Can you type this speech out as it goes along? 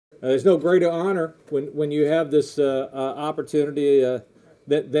There's no greater honor when you have this opportunity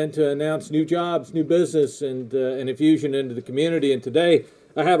than to announce new jobs, new business, and an infusion into the community. And today,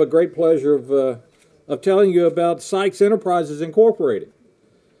 I have a great pleasure of telling you about SYKES Enterprises Incorporated.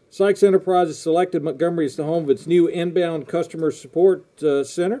 SYKES Enterprises selected Montgomery as the home of its new inbound customer support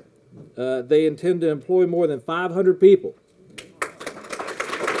center. They intend to employ more than 500 people.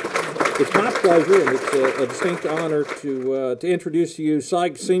 It's my pleasure, and it's a distinct honor to introduce to you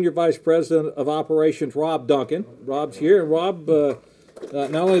SYKES Senior Vice President of Operations, Rob Duncan. Rob's here, and Rob,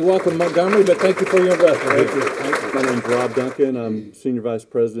 not only welcome Montgomery, but thank you for your investment. Thank you. My name's Rob Duncan. I'm Senior Vice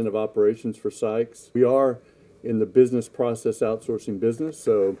President of Operations for SYKES. We are in the business process outsourcing business,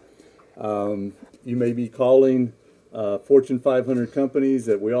 so you may be calling Fortune 500 companies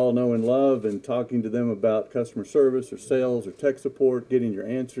that we all know and love and talking to them about customer service or sales or tech support, getting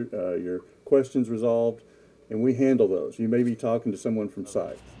your questions resolved, and we handle those. You may be talking to someone from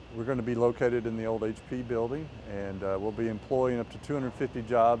SYKES. We're going to be located in the old HP building, and we'll be employing up to 250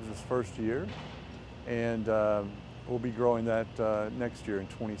 jobs this first year, and we'll be growing that next year in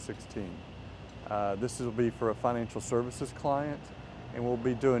 2016. This will be for a financial services client, and we'll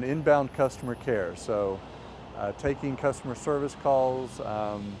be doing inbound customer care. So taking customer service calls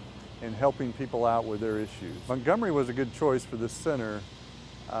and helping people out with their issues. Montgomery was a good choice for this center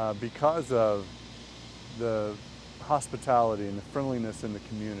because of the hospitality and the friendliness in the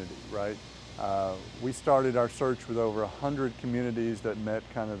community, right? We started our search with over 100 communities that met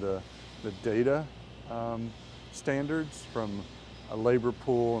kind of the data standards from a labor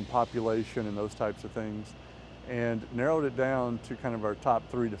pool and population and those types of things, and narrowed it down to kind of our top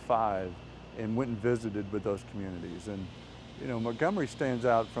 3 to 5 and went and visited with those communities. And you know, Montgomery stands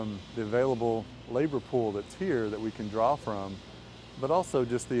out from the available labor pool that's here that we can draw from, but also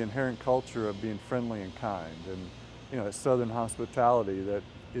just the inherent culture of being friendly and kind, and you know, Southern hospitality that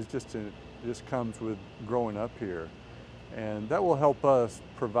is just comes with growing up here, and that will help us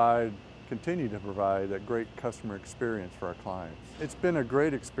continue to provide that great customer experience for our clients. It's been a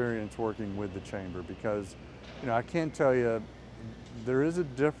great experience working with the Chamber because, you know, I can tell you there is a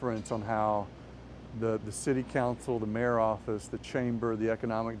difference on how the City Council, the Mayor Office, the Chamber, the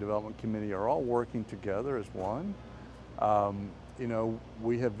Economic Development Committee are all working together as one. You know,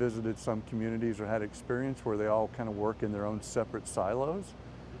 we have visited some communities or had experience where they all kind of work in their own separate silos.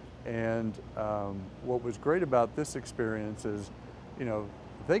 And what was great about this experience is, you know,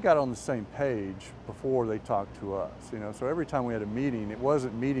 they got on the same page before they talked to us. You know, so every time we had a meeting, it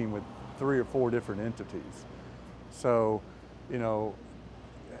wasn't meeting with 3 or 4 different entities. So, you know,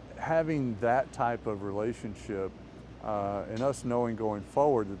 having that type of relationship and us knowing going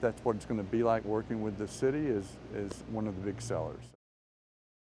forward that that's what it's going to be like working with the city is one of the big sellers.